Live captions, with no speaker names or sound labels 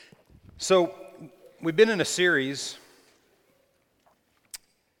So, we've been in a series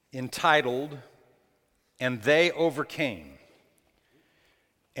entitled, And They Overcame.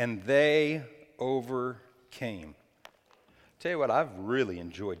 And They Overcame. Tell you what, I've really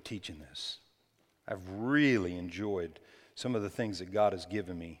enjoyed teaching this. I've really enjoyed some of the things that God has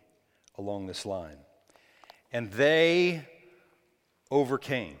given me along this line. And they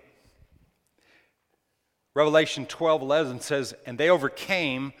overcame. Revelation 12:11 says, and they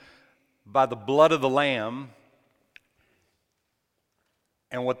overcame by the blood of the Lamb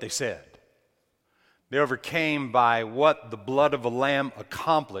and what they said. They overcame by what the blood of the Lamb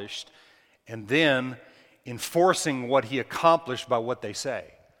accomplished and then enforcing what he accomplished by what they say.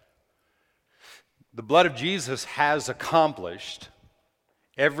 The blood of Jesus has accomplished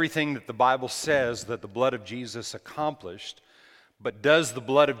everything that the Bible says that the blood of Jesus accomplished. But does the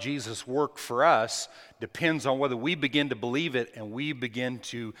blood of Jesus work for us depends on whether we begin to believe it and we begin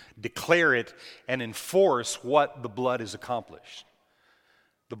to declare it and enforce what the blood has accomplished.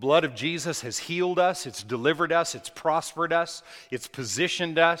 The blood of Jesus has healed us, it's delivered us, it's prospered us, it's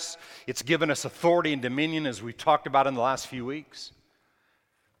positioned us, it's given us authority and dominion as we've talked about in the last few weeks.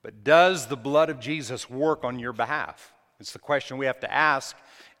 But does the blood of Jesus work on your behalf? It's the question we have to ask,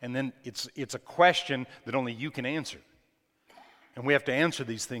 and then it's a question that only you can answer. And we have to answer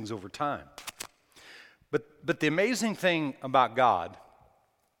these things over time. But the amazing thing about God,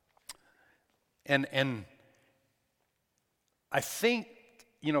 and I think,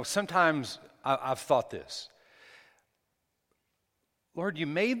 sometimes I've thought this. Lord, you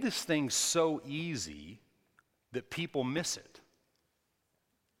made this thing so easy that people miss it.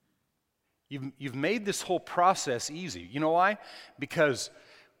 You've made this whole process easy. You know why? Because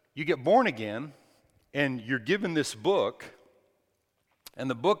you get born again, and you're given this book, and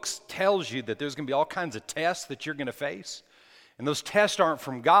the book tells you that there's going to be all kinds of tests that you're going to face. And those tests aren't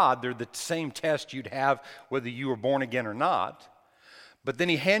from God. They're the same test you'd have whether you were born again or not. But then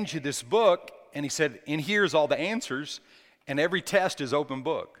he hands you this book, and he said, and here's all the answers, and every test is open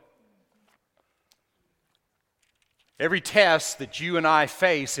book. Every test that you and I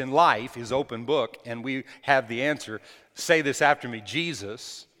face in life is open book, and we have the answer. Say this after me.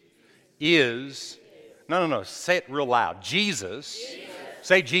 Jesus is... No. Say it real loud. Jesus.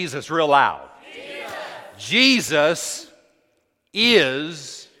 Say Jesus real loud. Jesus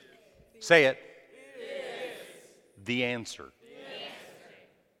is, say it, the answer.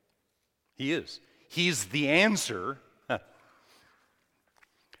 He is. He's the answer.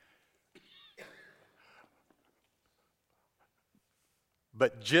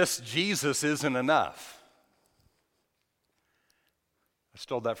 But just Jesus isn't enough. I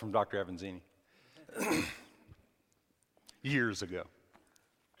stole that from Dr. Evanzini years ago.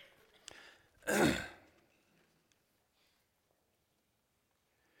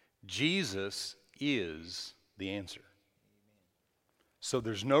 Jesus is the answer. So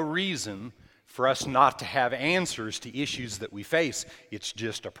there's no reason for us not to have answers to issues that we face. It's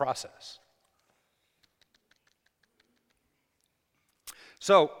just a process.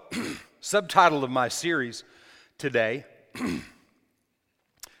 So, subtitle of my series today,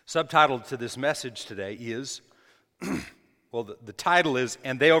 subtitle to this message today is, the title is,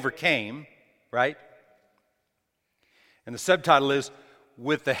 And They Overcame, right? And the subtitle is,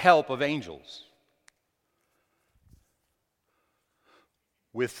 With the Help of Angels.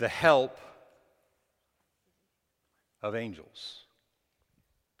 With the help of angels.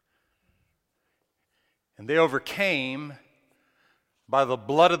 And they overcame by the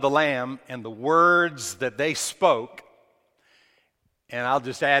blood of the Lamb and the words that they spoke, and I'll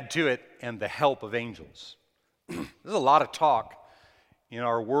just add to it, and the help of angels. There's a lot of talk in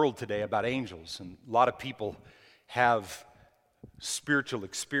our world today about angels, and a lot of people have spiritual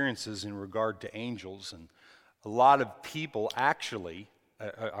experiences in regard to angels, and a lot of people actually,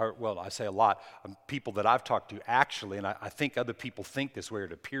 I say a lot, people that I've talked to actually, and I think other people think this way,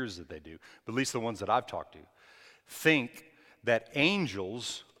 it appears that they do, but at least the ones that I've talked to, think that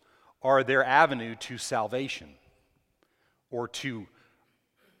angels are their avenue to salvation or to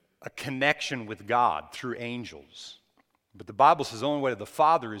a connection with God through angels. But the Bible says the only way to the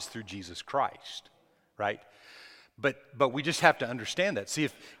Father is through Jesus Christ, right? But we just have to understand that. See,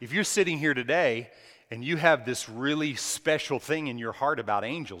 if you're sitting here today and you have this really special thing in your heart about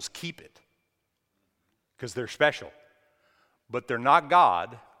angels, keep it. Because they're special. But they're not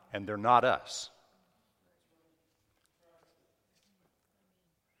God and they're not us.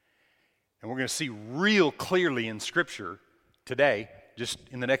 And we're going to see real clearly in Scripture today, just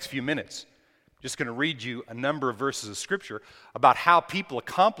in the next few minutes. Just going to read you a number of verses of Scripture about how people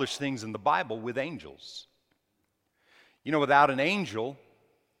accomplish things in the Bible with angels. Without an angel,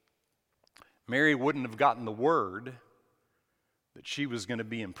 Mary wouldn't have gotten the word that she was going to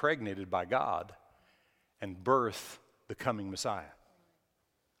be impregnated by God and birth the coming Messiah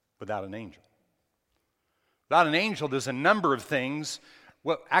without an angel. Without an angel, there's a number of things.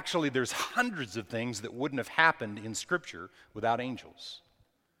 Well, actually, there's hundreds of things that wouldn't have happened in Scripture without angels.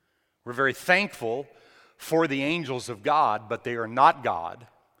 We're very thankful for the angels of God, but they are not God,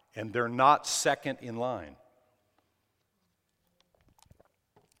 and they're not second in line.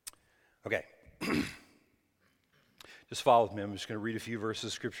 Okay. Just follow with me. I'm just going to read a few verses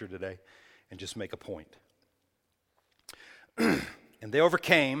of Scripture today and just make a point. And they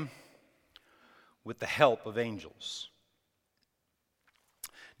overcame with the help of angels.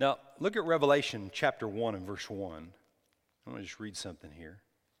 Now, look at Revelation chapter 1 and verse 1. I'm going to just read something here.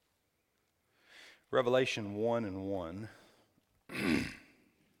 Revelation 1 and 1.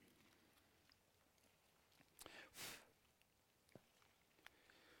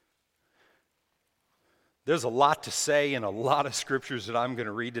 There's a lot to say in a lot of scriptures that I'm going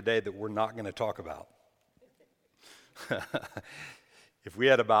to read today that we're not going to talk about. If we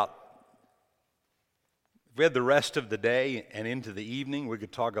had the rest of the day and into the evening, we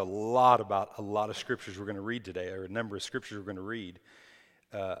could talk a lot about a lot of scriptures we're going to read today, or a number of scriptures we're going to read.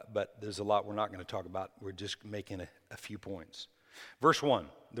 But there's a lot we're not going to talk about. We're just making a few points. Verse 1,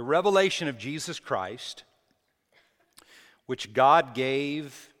 the revelation of Jesus Christ, which God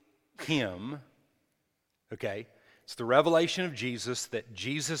gave him. Okay, it's the revelation of Jesus that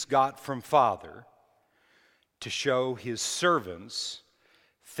Jesus got from Father to show his servants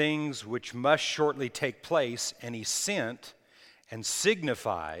things which must shortly take place, and he sent and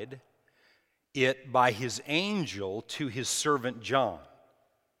signified it by his angel to his servant John,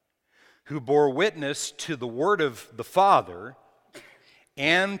 who bore witness to the word of the Father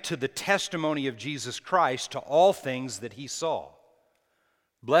and to the testimony of Jesus Christ to all things that he saw.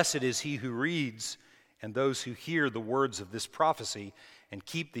 Blessed is he who reads and those who hear the words of this prophecy and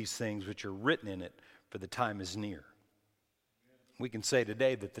keep these things which are written in it, for the time is near. We can say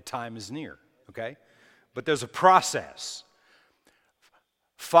today that the time is near, okay? But there's a process.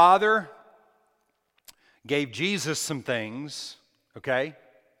 Father gave Jesus some things, okay,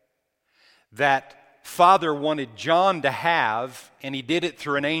 that Father wanted John to have, and he did it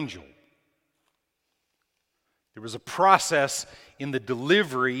through an angel. There was a process in the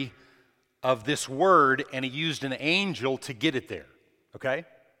delivery of this word, and he used an angel to get it there, okay?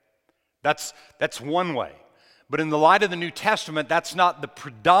 That's one way. But in the light of the New Testament, that's not the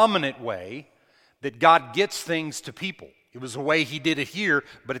predominant way that God gets things to people. It was a way he did it here,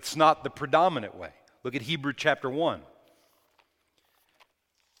 but it's not the predominant way. Look at Hebrews chapter 1.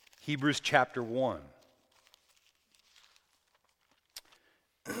 Hebrews chapter 1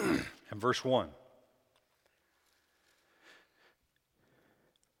 and verse 1.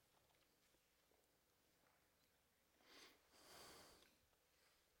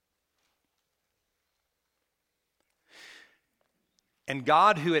 And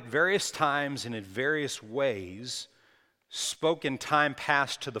God, who at various times and in various ways spoke in time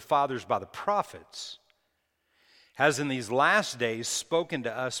past to the fathers by the prophets, has in these last days spoken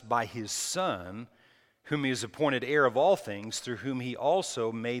to us by his Son, whom he has appointed heir of all things, through whom he also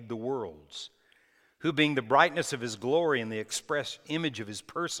made the worlds, who being the brightness of his glory and the express image of his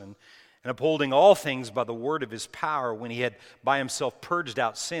person, and upholding all things by the word of his power, when he had by himself purged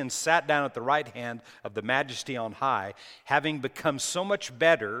out sins, sat down at the right hand of the majesty on high, having become so much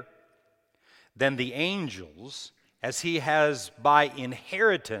better than the angels, as he has by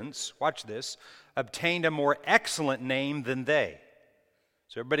inheritance, watch this, obtained a more excellent name than they.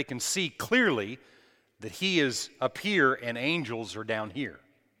 So everybody can see clearly that he is up here and angels are down here.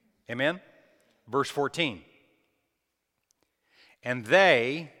 Amen? Verse 14. And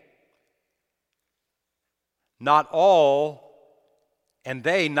they not all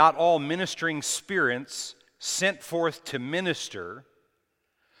ministering spirits sent forth to minister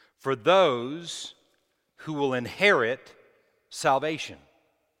for those who will inherit salvation,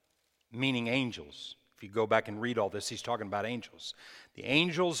 meaning angels. If you go back and read all this, he's talking about angels. The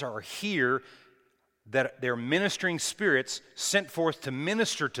angels are here, that they're ministering spirits sent forth to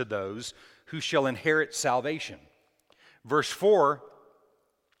minister to those who shall inherit salvation. Verse 4,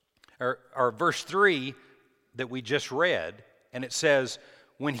 or verse 3, that we just read, and it says,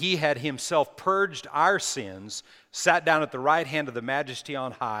 when he had himself purged our sins, sat down at the right hand of the majesty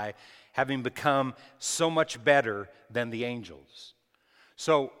on high, having become so much better than the angels.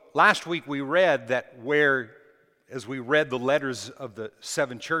 So last week we read that as we read the letters of the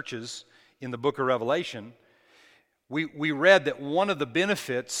 7 churches in the book of Revelation, we read that one of the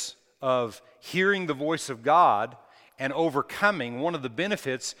benefits of hearing the voice of God and overcoming, one of the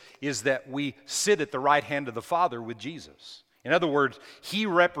benefits is that we sit at the right hand of the Father with Jesus. In other words, he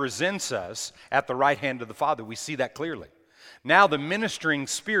represents us at the right hand of the Father. We see that clearly. Now the ministering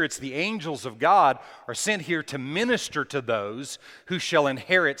spirits, the angels of God, are sent here to minister to those who shall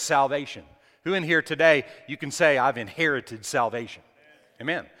inherit salvation. Who in here today, you can say, I've inherited salvation.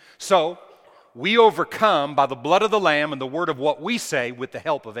 Amen. So, we overcome by the blood of the Lamb and the word of what we say with the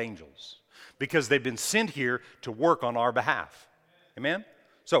help of angels, because they've been sent here to work on our behalf. Amen?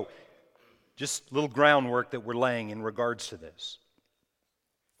 So, just a little groundwork that we're laying in regards to this.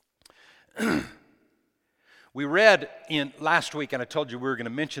 We read in last week, and I told you we were going to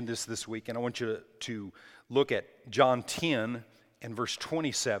mention this week, and I want you to look at John 10 and verse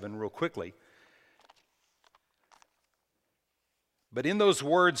 27 real quickly. But in those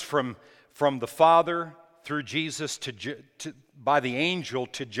words from the Father through Jesus by the angel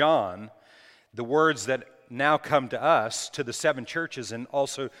to John, the words that now come to us, to the 7 churches, and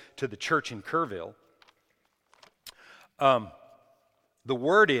also to the church in Kerrville, the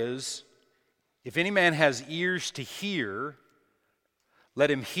word is, if any man has ears to hear,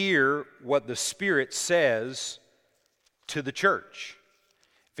 let him hear what the Spirit says to the church.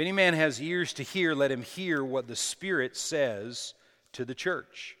 If any man has ears to hear, let him hear what the Spirit says to the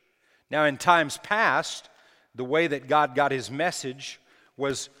church. Now, in times past, the way that God got his message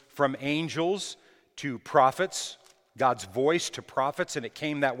was from angels to prophets, God's voice to prophets, and it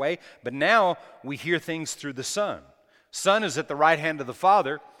came that way. But now we hear things through the Son. Son is at the right hand of the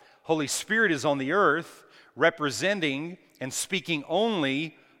Father. Holy Spirit is on the earth, representing and speaking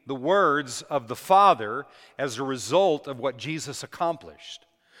only the words of the Father as a result of what Jesus accomplished.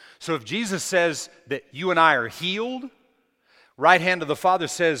 So if Jesus says that you and I are healed, right hand of the Father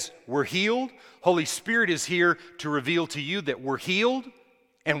says we're healed, Holy Spirit is here to reveal to you that we're healed,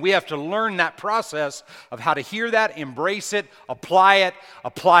 and we have to learn that process of how to hear that, embrace it, apply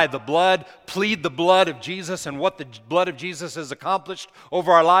the blood, plead the blood of Jesus and what the blood of Jesus has accomplished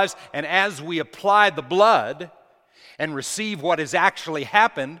over our lives. And as we apply the blood and receive what has actually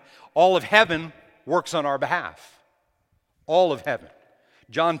happened, all of heaven works on our behalf. All of heaven.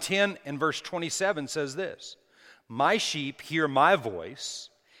 John 10 and verse 27 says this, my sheep hear my voice,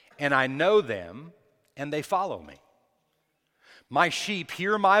 and I know them, and they follow me. My sheep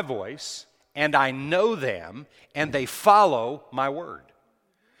hear my voice, and I know them, and they follow my word.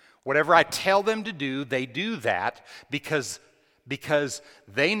 Whatever I tell them to do, they do that because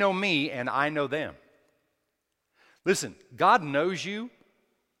they know me and I know them. Listen, God knows you,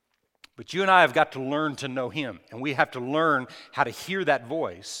 but you and I have got to learn to know him, and we have to learn how to hear that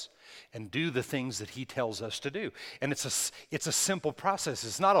voice and do the things that he tells us to do. And it's a simple process.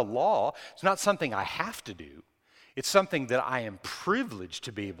 It's not a law. It's not something I have to do. It's something that I am privileged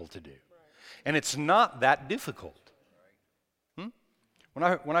to be able to do. And it's not that difficult.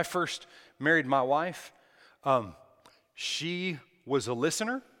 When I first married my wife, she was a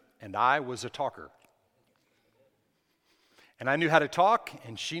listener and I was a talker. And I knew how to talk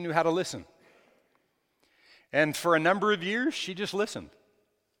and she knew how to listen. And for a number of years, she just listened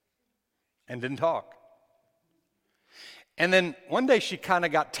and didn't talk. And then one day she kind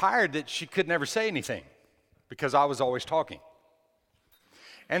of got tired that she could never say anything because I was always talking.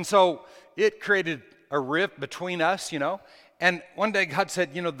 And so it created a rift between us, And one day God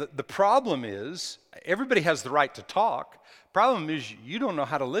said, the problem is everybody has the right to talk. Problem is you don't know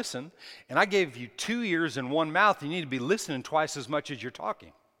how to listen. And I gave you 2 ears and 1 mouth. You need to be listening twice as much as you're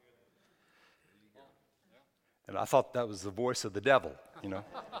talking. And I thought that was the voice of the devil,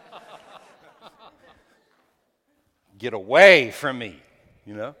 Get away from me,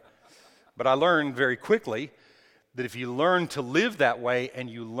 But I learned very quickly that if you learn to live that way and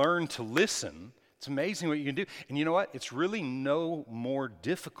you learn to listen, it's amazing what you can do. And you know what? It's really no more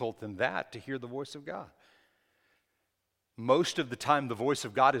difficult than that to hear the voice of God. Most of the time, the voice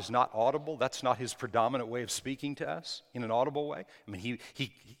of God is not audible. That's not his predominant way of speaking to us in an audible way. I mean,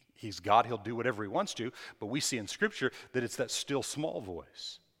 he's God. He'll do whatever he wants to. But we see in Scripture that it's that still small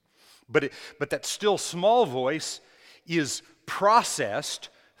voice. But that still small voice is processed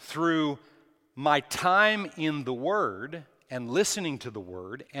through my time in the Word and listening to the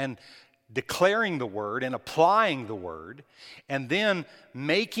Word and declaring the Word and applying the Word and then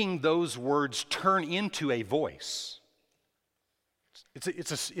making those words turn into a voice.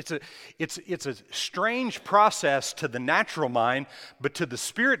 It's a strange process to the natural mind, but to the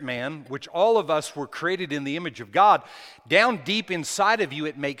spirit man, which all of us were created in the image of God, down deep inside of you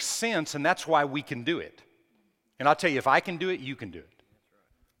it makes sense, and that's why we can do it. And I'll tell you, if I can do it, you can do it.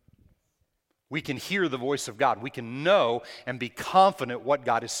 We can hear the voice of God. We can know and be confident what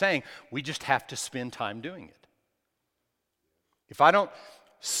God is saying. We just have to spend time doing it. If I don't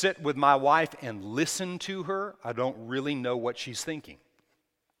sit with my wife and listen to her, I don't really know what she's thinking.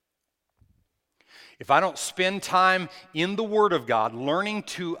 If I don't spend time in the Word of God, learning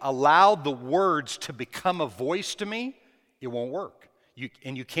to allow the words to become a voice to me, it won't work.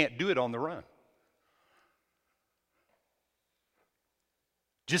 You can't do it on the run.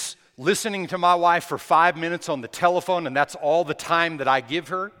 Just listening to my wife for 5 minutes on the telephone, and that's all the time that I give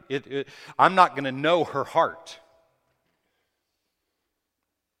her, I'm not going to know her heart.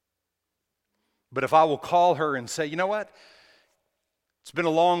 But if I will call her and say, you know what? It's been a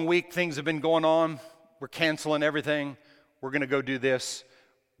long week. Things have been going on. We're canceling everything. We're going to go do this.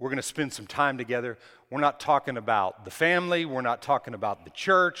 We're going to spend some time together. We're not talking about the family. We're not talking about the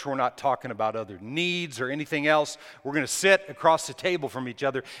church. We're not talking about other needs or anything else. We're going to sit across the table from each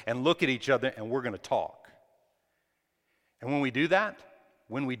other and look at each other, and we're going to talk. And when we do that,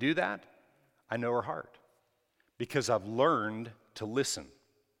 I know her heart because I've learned to listen.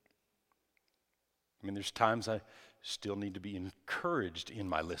 I mean, there's times I still need to be encouraged in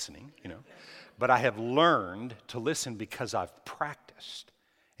my listening, But I have learned to listen because I've practiced.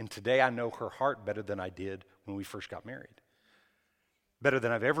 And today I know her heart better than I did when we first got married. Better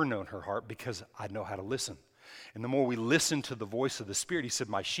than I've ever known her heart because I know how to listen. And the more we listen to the voice of the Spirit, he said,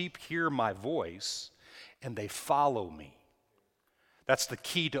 my sheep hear my voice and they follow me. That's the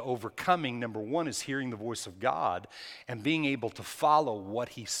key to overcoming. Number one is hearing the voice of God and being able to follow what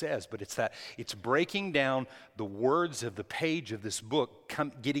he says. But it's breaking down the words of the page of this book,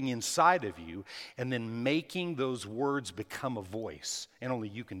 getting inside of you, and then making those words become a voice. And only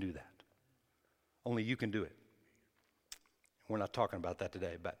you can do that. Only you can do it. We're not talking about that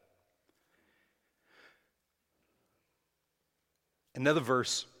today, but another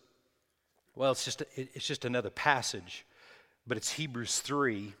verse, well, it's just another passage. But it's Hebrews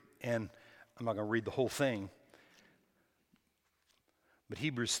 3, and I'm not going to read the whole thing. But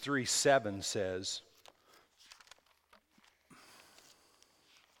Hebrews 3:7 says,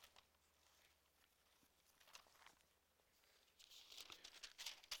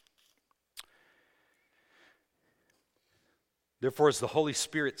 therefore, as the Holy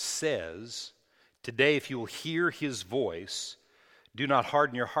Spirit says, today if you will hear his voice, do not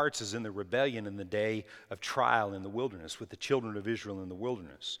harden your hearts as in the rebellion in the day of trial in the wilderness, with the children of Israel in the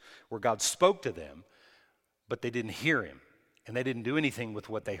wilderness, where God spoke to them, but they didn't hear him, and they didn't do anything with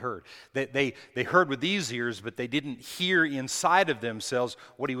what they heard. They heard with these ears, but they didn't hear inside of themselves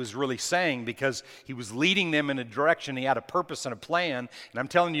what he was really saying, because he was leading them in a direction. He had a purpose and a plan, and I'm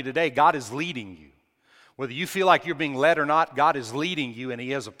telling you today, God is leading you. Whether you feel like you're being led or not, God is leading you, and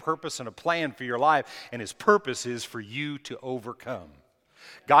he has a purpose and a plan for your life, and his purpose is for you to overcome.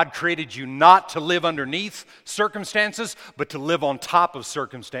 God created you not to live underneath circumstances, but to live on top of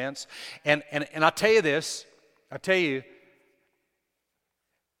circumstance. And I'll tell you this,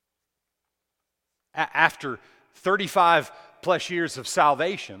 after 35 plus years of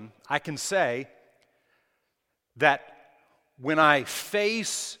salvation, I can say that when I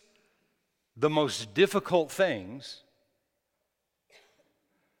face the most difficult things,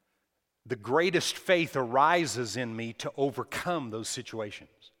 the greatest faith arises in me to overcome those situations.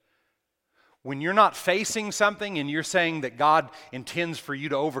 When you're not facing something and you're saying that God intends for you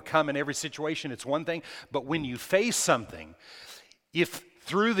to overcome in every situation, it's one thing. But when you face something, if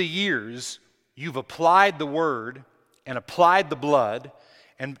through the years you've applied the word and applied the blood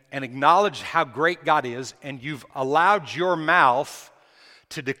and acknowledged how great God is, and you've allowed your mouth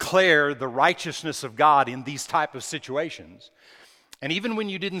to declare the righteousness of God in these type of situations. And even when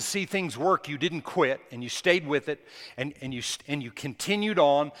you didn't see things work, you didn't quit, and you stayed with it, and you continued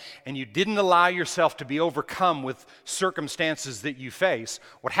on, and you didn't allow yourself to be overcome with circumstances that you face.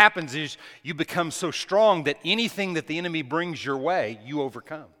 What happens is you become so strong that anything that the enemy brings your way, you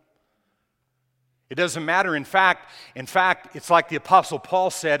overcome. It doesn't matter. In fact, it's like the Apostle Paul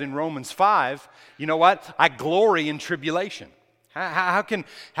said in Romans 5, you know what? I glory in tribulation. How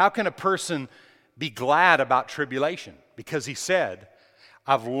can a person be glad about tribulation? Because he said,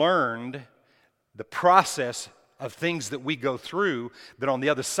 I've learned the process of things that we go through, that on the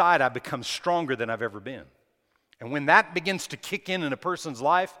other side I become stronger than I've ever been. And when that begins to kick in a person's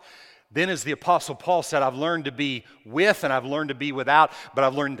life, then as the Apostle Paul said, I've learned to be with and I've learned to be without, but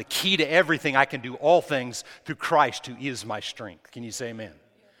I've learned the key to everything. I can do all things through Christ who is my strength. Can you say amen?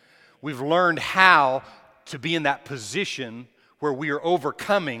 We've learned how to be in that position where we are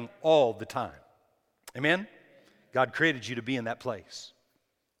overcoming all the time. Amen? God created you to be in that place.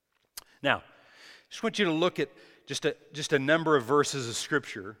 Now, I just want you to look at just a number of verses of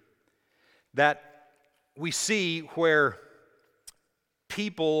Scripture that we see where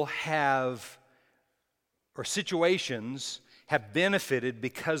people have, or situations have benefited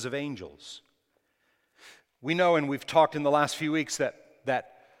because of angels. We know, and we've talked in the last few weeks, that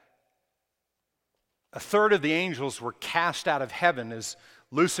a third of the angels were cast out of heaven as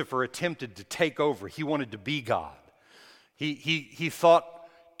Lucifer attempted to take over. He wanted to be God. He thought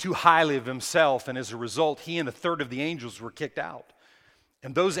too highly of himself, and as a result, he and a third of the angels were kicked out.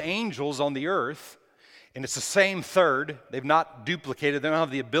 And those angels on the earth, and it's the same third, they've not duplicated, they don't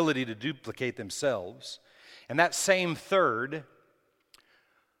have the ability to duplicate themselves. And that same third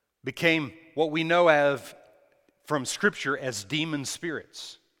became what we know of from Scripture as demon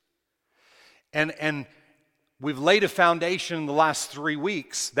spirits. And we've laid a foundation in the last 3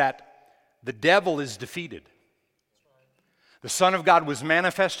 weeks that the devil is defeated. The Son of God was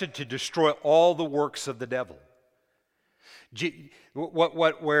manifested to destroy all the works of the devil.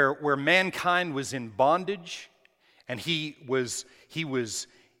 Where mankind was in bondage, and he was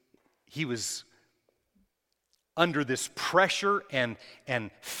under this pressure and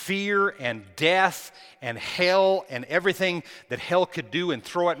fear and death and hell and everything that hell could do and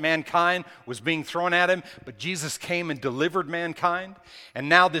throw at mankind was being thrown at him. But Jesus came and delivered mankind. And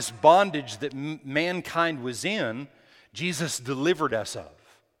now this bondage that mankind was in, Jesus delivered us of.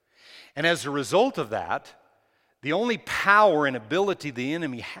 And as a result of that, the only power and ability the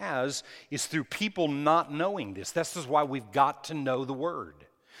enemy has is through people not knowing this. This is why we've got to know the Word.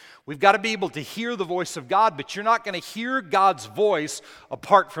 We've got to be able to hear the voice of God, but you're not going to hear God's voice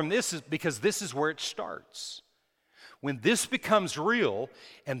apart from this, because this is where it starts. When this becomes real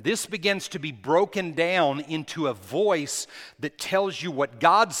and this begins to be broken down into a voice that tells you what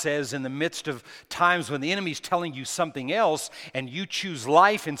God says in the midst of times when the enemy's telling you something else and you choose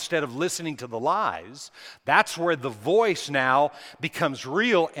life instead of listening to the lies, that's where the voice now becomes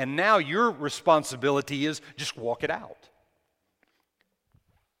real, and now your responsibility is just walk it out.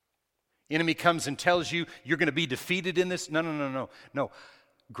 Enemy comes and tells you you're going to be defeated in this. No.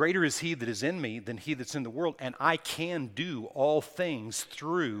 Greater is he that is in me than he that's in the world, and I can do all things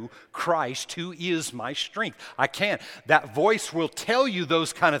through Christ who is my strength. I can. That voice will tell you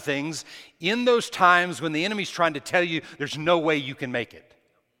those kind of things in those times when the enemy's trying to tell you there's no way you can make it.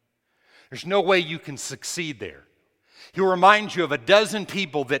 There's no way you can succeed there. He'll remind you of a dozen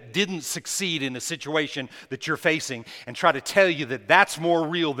people that didn't succeed in a situation that you're facing and try to tell you that that's more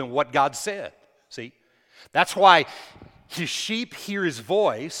real than what God said. See? That's why his sheep hear his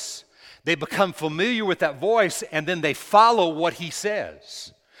voice, they become familiar with that voice, and then they follow what he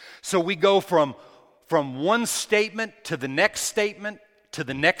says. So we go from one statement to the next statement, to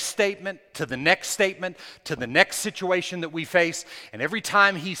the next statement, to the next statement, to the next situation that we face. And every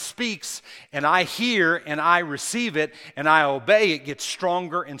time he speaks and I hear and I receive it and I obey, it gets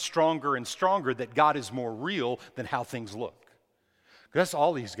stronger and stronger and stronger that God is more real than how things look. That's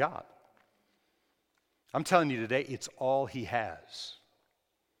all he's got. I'm telling you today, it's all he has.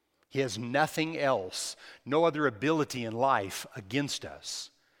 He has nothing else, no other ability in life against us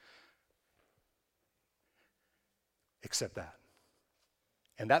except that.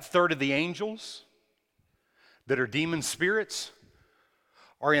 And that third of the angels that are demon spirits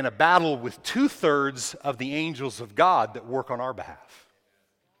are in a battle with 2/3 of the angels of God that work on our behalf.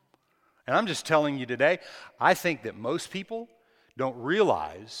 And I'm just telling you today, I think that most people don't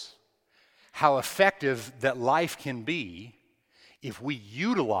realize how effective that life can be if we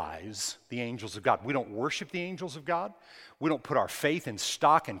utilize the angels of God. We don't worship the angels of God. We don't put our faith and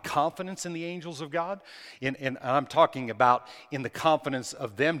stock and confidence in the angels of God. And I'm talking about in the confidence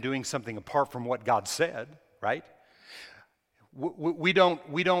of them doing something apart from what God said, right? We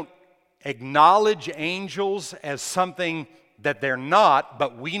don't acknowledge angels as something that they're not,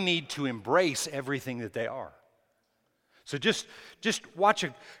 but we need to embrace everything that they are. So just watch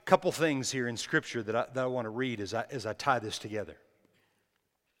a couple things here in Scripture that I want to read as I tie this together.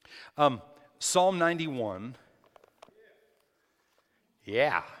 Psalm 91.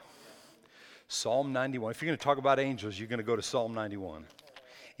 Yeah. Psalm 91. If you're going to talk about angels, you're going to go to Psalm 91.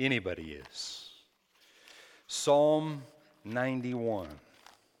 Anybody is. Psalm 91.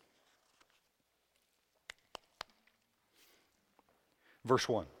 Verse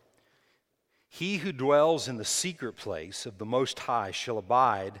 1. He who dwells in the secret place of the Most High shall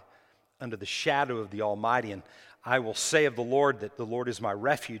abide under the shadow of the Almighty. And I will say of the Lord that the Lord is my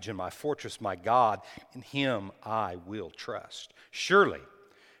refuge and my fortress, my God. In him I will trust. Surely,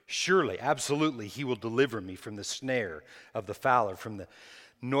 absolutely, he will deliver me from the snare of the fowler, from the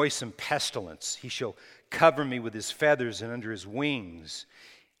noisome pestilence. He shall cover me with his feathers, and under his wings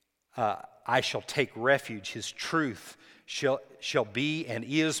I shall take refuge. His truth shall be and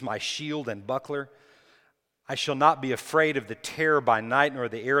is my shield and buckler. I shall not be afraid of the terror by night, nor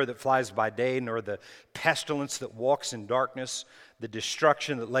the arrow that flies by day, nor the pestilence that walks in darkness, the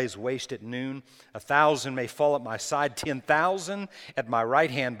destruction that lays waste at noon. 1,000 may fall at my side, 10,000 at my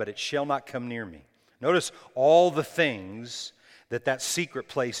right hand, but it shall not come near me. Notice all the things that secret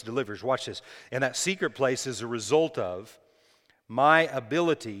place delivers. Watch this. And that secret place is a result of my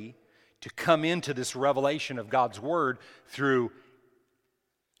ability to come into this revelation of God's Word through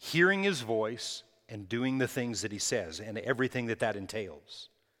hearing His voice and doing the things that He says and everything that entails.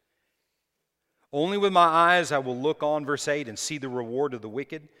 Only with my eyes I will look on, verse 8, and see the reward of the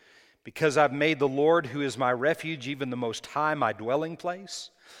wicked, because I've made the Lord, who is my refuge, even the Most High, my dwelling place.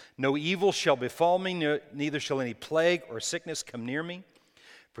 No evil shall befall me, neither shall any plague or sickness come near me.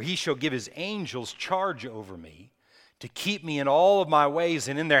 For He shall give His angels charge over me, to keep me in all of my ways,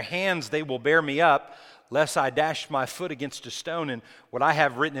 and in their hands they will bear me up, lest I dash my foot against a stone. And what I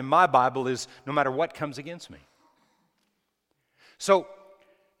have written in my Bible is, no matter what comes against me. So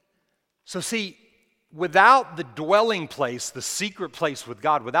see, without the dwelling place, the secret place with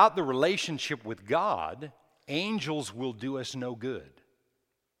God, without the relationship with God, angels will do us no good.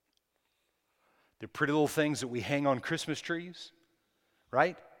 They're pretty little things that we hang on Christmas trees,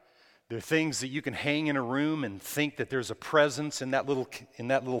 right? They're things that you can hang in a room and think that there's a presence in that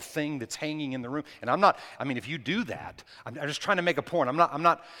little thing that's hanging in the room. And if you do that, I'm just trying to make a point.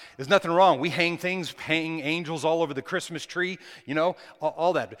 There's nothing wrong. We hang angels all over the Christmas tree,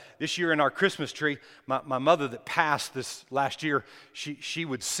 all that. This year in our Christmas tree, my mother that passed this last year, she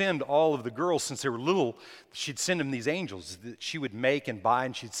would send all of the girls, since they were little, she'd send them these angels that she would make and buy,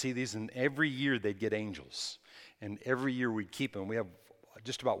 and she'd see these, and every year they'd get angels. And every year we'd keep them. We have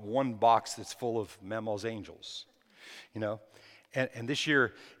just about one box that's full of Mama's angels, And this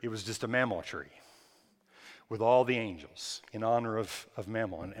year, it was just a Mama tree with all the angels in honor of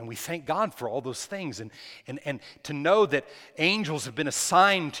Mama. And we thank God for all those things. And to know that angels have been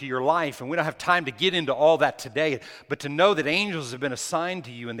assigned to your life, and we don't have time to get into all that today, but to know that angels have been assigned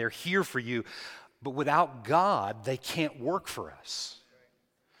to you and they're here for you, but without God, they can't work for us.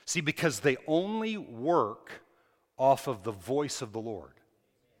 See, because they only work off of the voice of the Lord.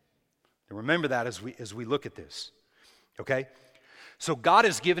 And remember that as we look at this, okay? So God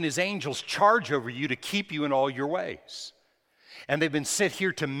has given His angels charge over you to keep you in all your ways. And they've been sent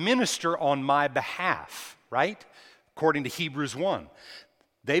here to minister on my behalf, right? According to Hebrews 1.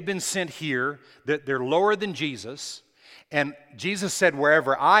 They've been sent here, they're lower than Jesus, and Jesus said,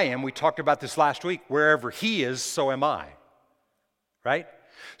 wherever I am, we talked about this last week, wherever He is, so am I, right?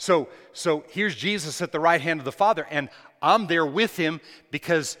 So here's Jesus at the right hand of the Father, and I'm there with Him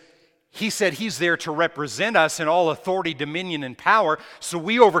because He said He's there to represent us in all authority, dominion, and power. So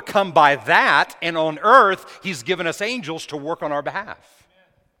we overcome by that, and on earth, He's given us angels to work on our behalf.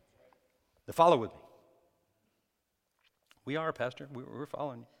 Now follow with me. We are, Pastor. We're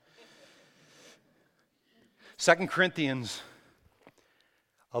following. 2 Corinthians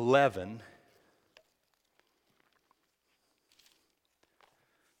 11.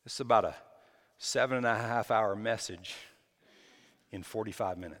 This is about a 7.5-hour message in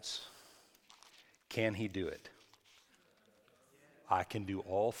 45 minutes. Can He do it? I can do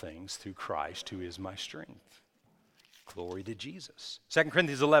all things through Christ who is my strength. Glory to Jesus. 2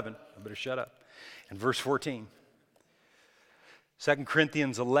 Corinthians 11. I better shut up. And verse 14. 2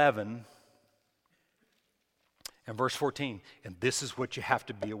 Corinthians 11 and verse 14. And this is what you have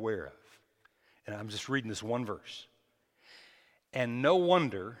to be aware of. And I'm just reading this one verse. And no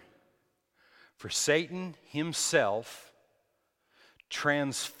wonder, for Satan himself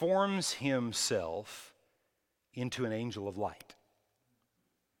transforms himself into an angel of light.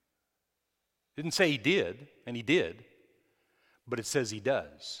 Didn't say he did, and he did, but it says he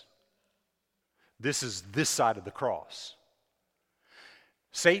does. This is this side of the cross.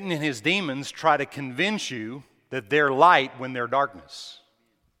 Satan and his demons try to convince you that they're light when they're darkness.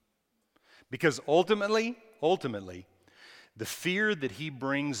 Because ultimately, the fear that he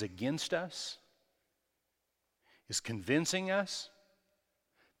brings against us is convincing us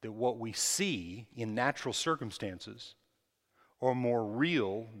that what we see in natural circumstances are more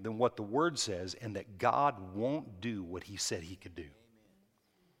real than what the Word says, and that God won't do what He said He could do.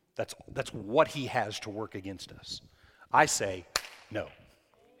 That's what He has to work against us. I say, no.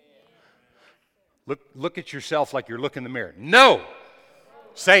 Look at yourself like you're looking in the mirror. No!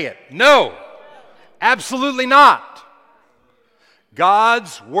 Say it. No! Absolutely not!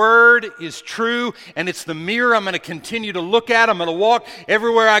 God's word is true, and it's the mirror I'm going to continue to look at. I'm going to walk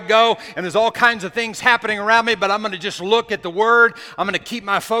everywhere I go, and there's all kinds of things happening around me, but I'm going to just look at the word. I'm going to keep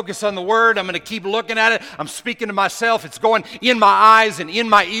my focus on the word. I'm going to keep looking at it. I'm speaking to myself. It's going in my eyes and in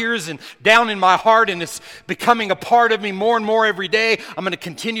my ears and down in my heart, and it's becoming a part of me more and more every day. I'm going to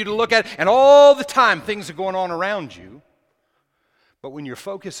continue to look at it, and all the time things are going on around you. But when your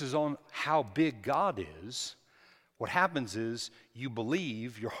focus is on how big God is, what happens is you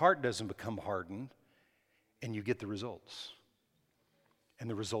believe, your heart doesn't become hardened, and you get the results. And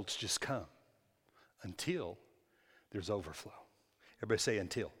the results just come until there's overflow. Everybody say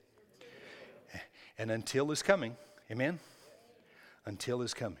until. And until is coming. Amen? Until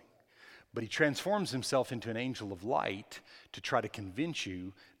is coming. But he transforms himself into an angel of light to try to convince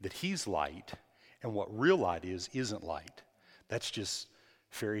you that he's light, and what real light isn't light. That's just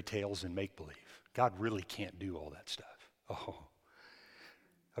fairy tales and make-believe. God really can't do all that stuff. Oh.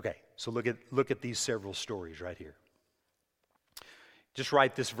 Okay, so look at these several stories right here. Just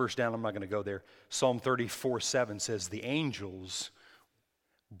write this verse down. I'm not going to go there. Psalm 34:7 says, the angels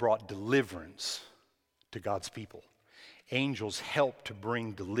brought deliverance to God's people. Angels help to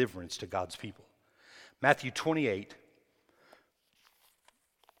bring deliverance to God's people. Matthew 28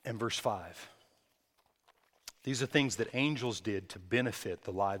 and verse 5. These are things that angels did to benefit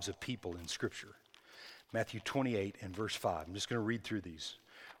the lives of people in Scripture. Matthew 28 and verse 5. I'm just going to read through these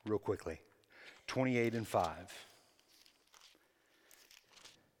real quickly. 28 and 5.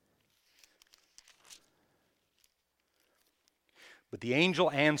 But the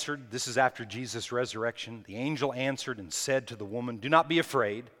angel answered, this is after Jesus' resurrection. The angel answered and said to the woman, do not be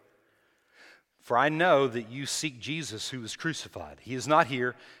afraid, for I know that you seek Jesus who was crucified. He is not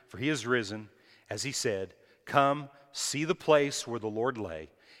here, for he is risen, as he said. Come, see the place where the Lord lay,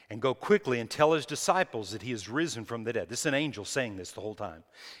 and go quickly and tell his disciples that he is risen from the dead. This is an angel saying this the whole time.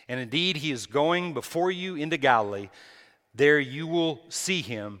 And indeed, he is going before you into Galilee. There you will see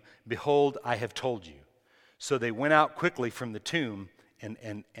him. Behold, I have told you. So they went out quickly from the tomb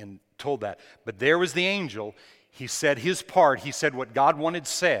and told that. But there was the angel. He said his part. He said what God wanted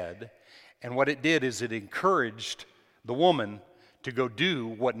said. And what it did is it encouraged the woman to go do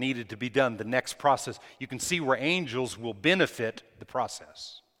what needed to be done, the next process. You can see where angels will benefit the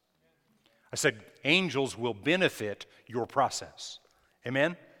process. I said angels will benefit your process.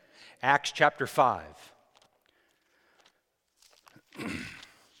 Amen? Acts chapter 5.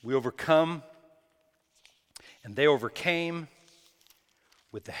 We overcome, and they overcame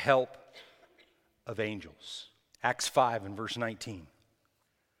with the help of angels. Acts 5 and verse 19.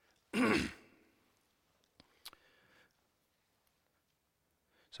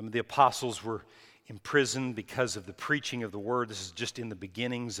 Some of the apostles were imprisoned because of the preaching of the word. This is just in the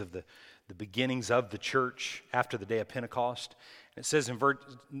beginnings of the church after the day of Pentecost. It says in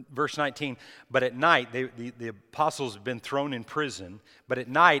verse 19, but at night, the apostles had been thrown in prison, but at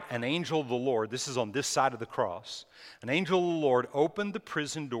night an angel of the Lord, this is on this side of the cross, an angel of the Lord opened the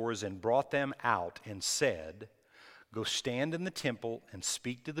prison doors and brought them out and said, go stand in the temple and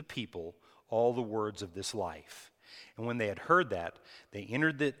speak to the people all the words of this life. And when they had heard that, they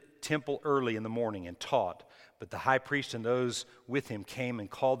entered the temple early in the morning and taught. But the high priest and those with him came and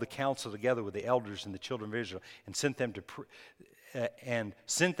called the council together with the elders and the children of Israel and sent them to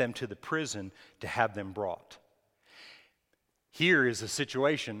the prison to have them brought. Here is a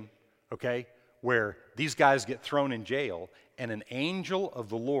situation, okay, where these guys get thrown in jail, and an angel of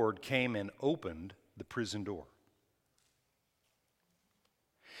the Lord came and opened the prison door.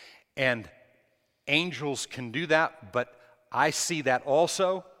 And angels can do that, but I see that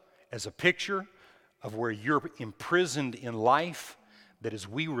also as a picture of where you're imprisoned in life, that as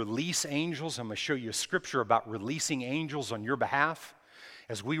we release angels, I'm going to show you a scripture about releasing angels on your behalf.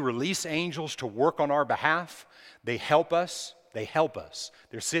 As we release angels to work on our behalf, they help us. They help us.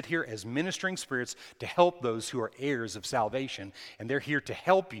 They're sit here as ministering spirits to help those who are heirs of salvation, and they're here to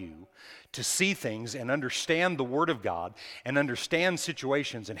help you to see things and understand the Word of God and understand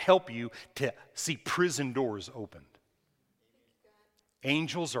situations and help you to see prison doors opened.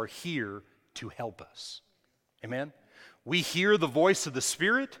 Angels are here to help us. Amen? We hear the voice of the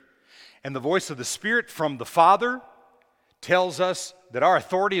Spirit, and the voice of the Spirit from the Father tells us that our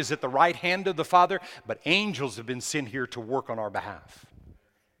authority is at the right hand of the Father, but angels have been sent here to work on our behalf.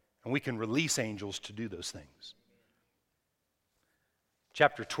 And we can release angels to do those things.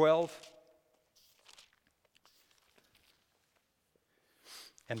 Chapter 12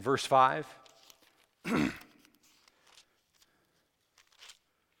 and verse 5. And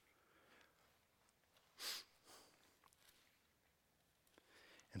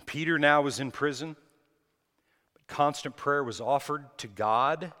Peter now was in prison. Constant prayer was offered to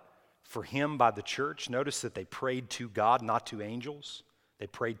God for him by the church. Notice that they prayed to God, not to angels. They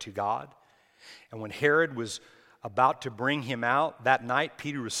prayed to God. And when Herod was about to bring him out that night,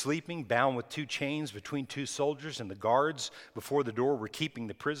 Peter was sleeping, bound with 2 chains between 2 soldiers, and the guards before the door were keeping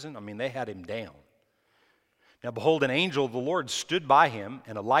the prison. I mean, they had him down. Now behold, an angel of the Lord stood by him,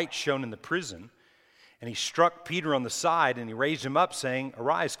 and a light shone in the prison. And he struck Peter on the side, and he raised him up, saying,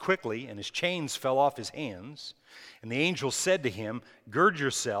 "Arise quickly," and his chains fell off his hands. And the angel said to him, "Gird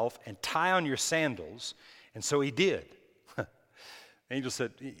yourself and tie on your sandals." And so he did. The angel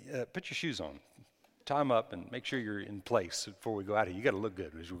said, "Put your shoes on, tie them up, and make sure you're in place before we go out here. You got to look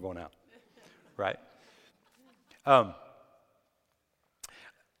good as we're going out." Right? And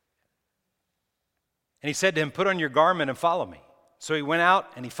he said to him, "Put on your garment and follow me." So he went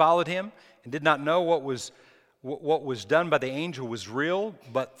out and he followed him, and did not know what was done by the angel was real,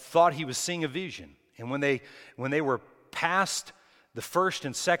 but thought he was seeing a vision. And when they were past the first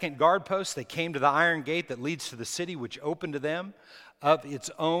and second guard posts, they came to the iron gate that leads to the city, which opened to them of its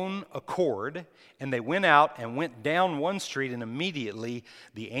own accord. And they went out and went down one street, and immediately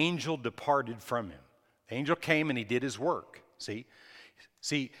the angel departed from him. The angel came and he did his work. See,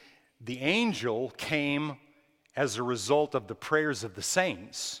 the angel came as a result of the prayers of the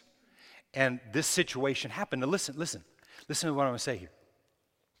saints, and this situation happened. Now listen to what I'm going to say here.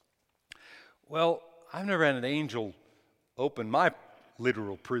 Well, I've never had an angel open my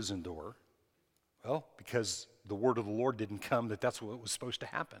literal prison door. Well, because the word of the Lord didn't come that's what was supposed to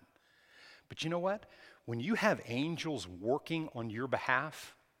happen. But you know what? When you have angels working on your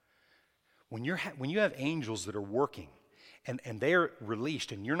behalf, when you have angels that are working, and they're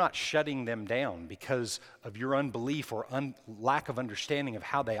released, and you're not shutting them down because of your unbelief or lack of understanding of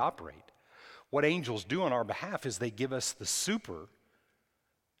how they operate. What angels do on our behalf is they give us the supernatural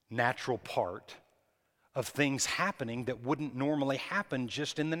part of things happening that wouldn't normally happen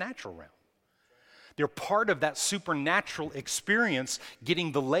just in the natural realm. They're part of that supernatural experience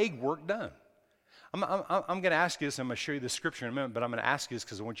getting the legwork done. I'm going to ask you this, I'm going to show you the scripture in a minute, but I'm going to ask you this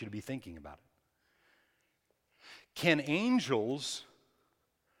because I want you to be thinking about it. Can angels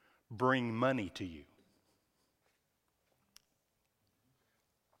bring money to you?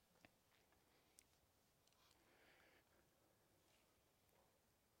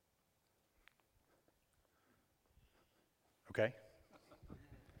 Okay?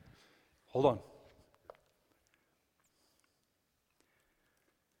 Hold on.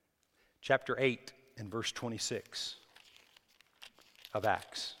 Chapter 8 and verse 26 of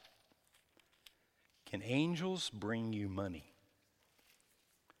Acts. Can angels bring you money?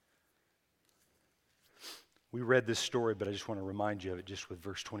 We read this story, but I just want to remind you of it just with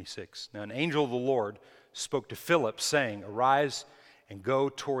verse 26. Now, an angel of the Lord spoke to Philip, saying, "Arise and go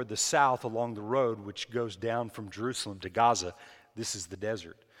toward the south along the road which goes down from Jerusalem to Gaza. This is the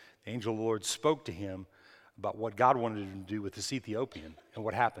desert." The angel of the Lord spoke to him about what God wanted him to do with this Ethiopian. And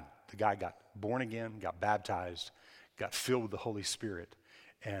what happened? The guy got born again, got baptized, got filled with the Holy Spirit,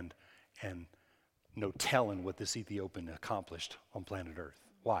 and no telling what this Ethiopian accomplished on planet Earth.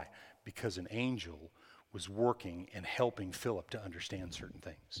 Why? Because an angel was working and helping Philip to understand certain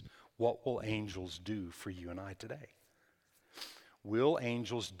things. What will angels do for you and I today? Will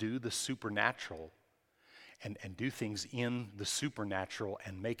angels do the supernatural and do things in the supernatural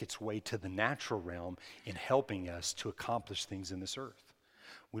and make its way to the natural realm in helping us to accomplish things in this earth?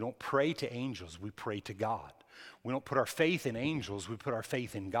 We don't pray to angels, we pray to God. We don't put our faith in angels, we put our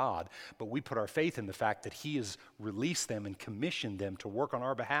faith in God, but we put our faith in the fact that He has released them and commissioned them to work on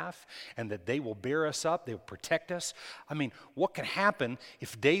our behalf, and that they will bear us up, they will protect us. I mean, what can happen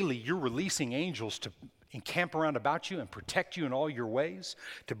if daily you're releasing angels to encamp around about you and protect you in all your ways,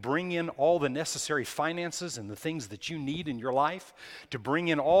 to bring in all the necessary finances and the things that you need in your life, to bring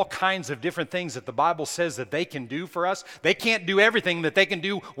in all kinds of different things that the Bible says that they can do for us? They can't do everything, that they can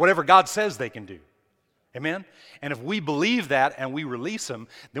do whatever God says they can do. Amen? And if we believe that and we release them,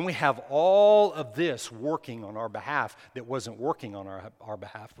 then we have all of this working on our behalf that wasn't working on our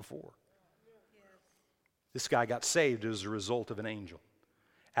behalf before. This guy got saved as a result of an angel.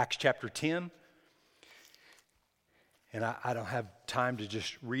 Acts chapter 10. And I don't have time to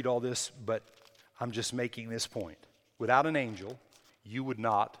just read all this, but I'm just making this point. Without an angel, you would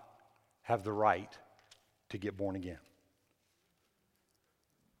not have the right to get born again.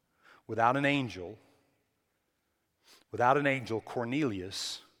 Without an angel,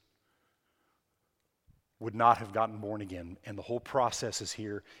 Cornelius would not have gotten born again. And the whole process is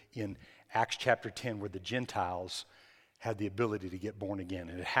here in Acts chapter 10, where the Gentiles had the ability to get born again.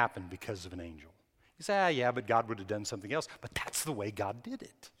 And it happened because of an angel. You say, yeah, but God would have done something else. But that's the way God did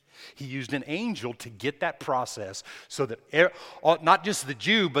it. He used an angel to get that process so that not just the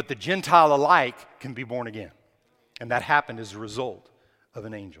Jew, but the Gentile alike can be born again. And that happened as a result of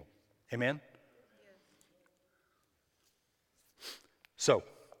an angel. Amen? So,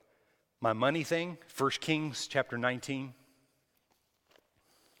 my money thing, 1 Kings chapter 19.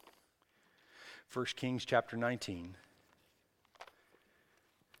 1 Kings chapter 19.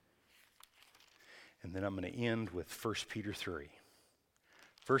 And then I'm going to end with 1 Peter 3.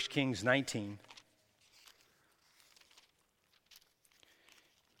 1 Kings 19.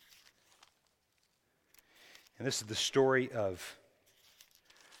 And this is the story of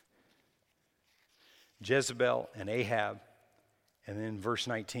Jezebel and Ahab. And then verse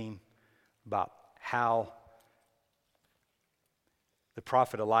 19 about how the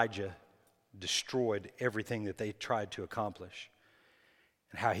prophet Elijah destroyed everything that they tried to accomplish.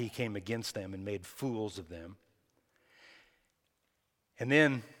 And how he came against them and made fools of them. And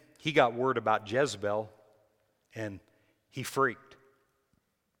then he got word about Jezebel and he freaked.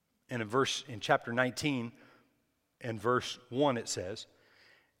 And in chapter 19 and verse 1 it says,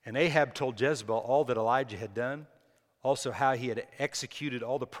 and Ahab told Jezebel all that Elijah had done, also how he had executed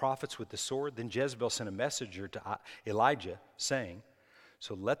all the prophets with the sword. Then Jezebel sent a messenger to Elijah saying,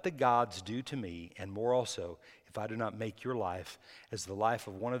 so let the gods do to me and more also if I do not make your life as the life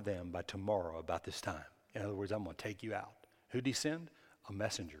of one of them by tomorrow about this time. In other words, I'm going to take you out. Who did he send? A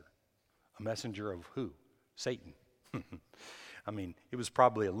messenger. A messenger of who? Satan. I mean, it was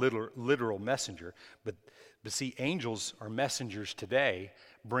probably a literal messenger, but see, angels are messengers today,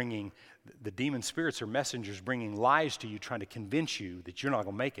 bringing, the demon spirits are messengers bringing lies to you, trying to convince you that you're not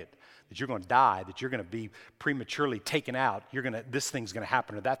going to make it, that you're going to die, that you're going to be prematurely taken out, this thing's going to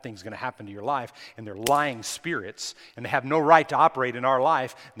happen or that thing's going to happen to your life, and they're lying spirits, and they have no right to operate in our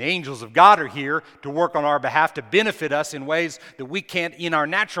life. And the angels of God are here to work on our behalf, to benefit us in ways that we can't, in our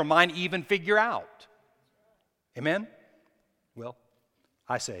natural mind, even figure out. Amen? Well,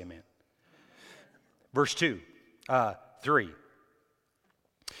 I say amen. Verse 3. And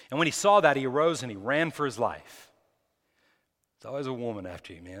when he saw that, he arose and he ran for his life. There's always a woman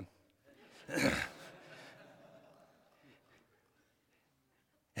after you, man.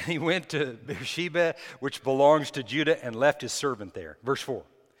 And he went to Beersheba, which belongs to Judah, and left his servant there. Verse 4.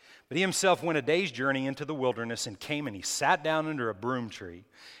 But he himself went a day's journey into the wilderness and came and he sat down under a broom tree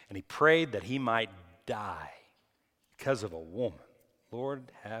and he prayed that he might die because of a woman.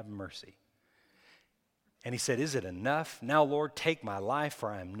 Lord, have mercy. And he said, is it enough? Now, Lord, take my life,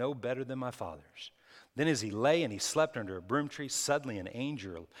 for I am no better than my father's. Then as he lay and he slept under a broom tree, suddenly an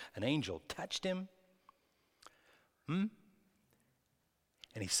angel touched him. And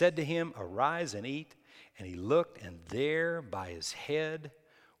he said to him, arise and eat. And he looked, and there by his head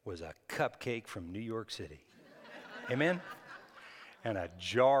was a cupcake from New York City. Amen? And a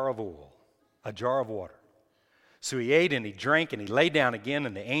jar of oil, a jar of water. So he ate and he drank and he lay down again,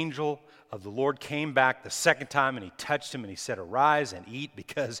 and the angel of the Lord came back the second time and he touched him and he said, arise and eat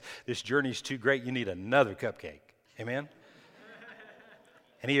because this journey is too great. You need another cupcake. Amen?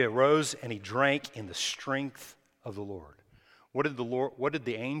 And he arose and he drank in the strength of the Lord. What did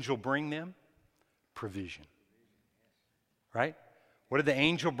the angel bring them? Provision. Right? What did the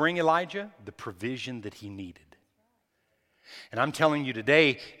angel bring Elijah? The provision that he needed. And I'm telling you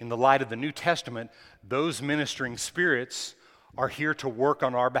today, in the light of the New Testament, those ministering spirits are here to work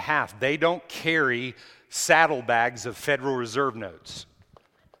on our behalf. They don't carry saddlebags of Federal Reserve notes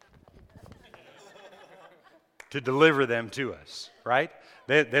to deliver them to us, right?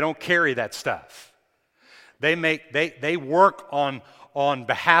 They don't carry that stuff. They work on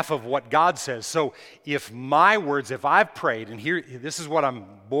behalf of what God says. So if I've prayed, and here, this is what I'm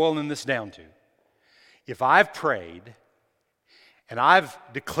boiling this down to. If I've prayed and I've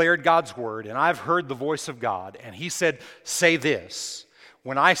declared God's word, and I've heard the voice of God, and he said, say this.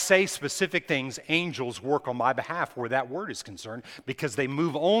 When I say specific things, angels work on my behalf where that word is concerned, because they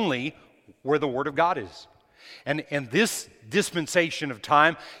move only where the word of God is. And this dispensation of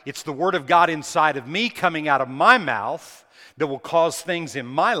time, it's the word of God inside of me coming out of my mouth that will cause things in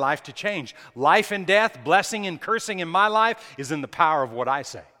my life to change. Life and death, blessing and cursing in my life is in the power of what I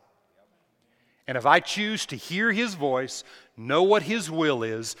say. And if I choose to hear his voice, know what his will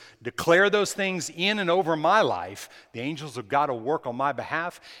is, declare those things in and over my life, the angels of God will work on my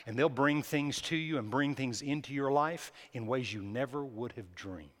behalf, and they'll bring things to you and bring things into your life in ways you never would have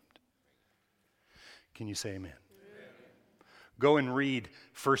dreamed. Can you say amen? Go and read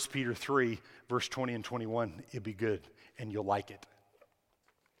 1 Peter 3, verse 20 and 21. It'll be good, and you'll like it.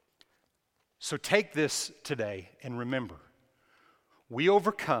 So take this today and remember, we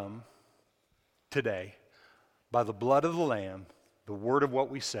overcome today by the blood of the Lamb, the word of what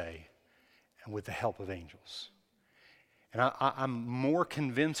we say and with the help of angels. And I'm more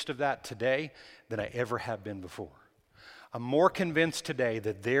convinced of that today than I ever have been before. I'm more convinced today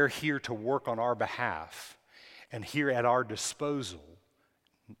that they're here to work on our behalf and here at our disposal.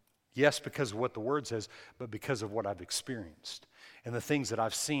 Yes, because of what the Word says, but because of what I've experienced and the things that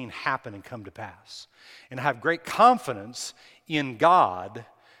I've seen happen and come to pass. And I have great confidence in God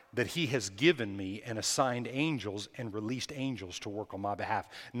that He has given me and assigned angels and released angels to work on my behalf.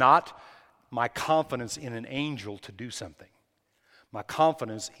 Not my confidence in an angel to do something. My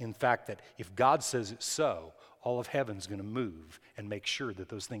confidence in fact that if God says it's so, all of heaven's going to move and make sure that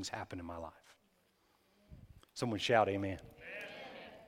those things happen in my life. Someone shout amen.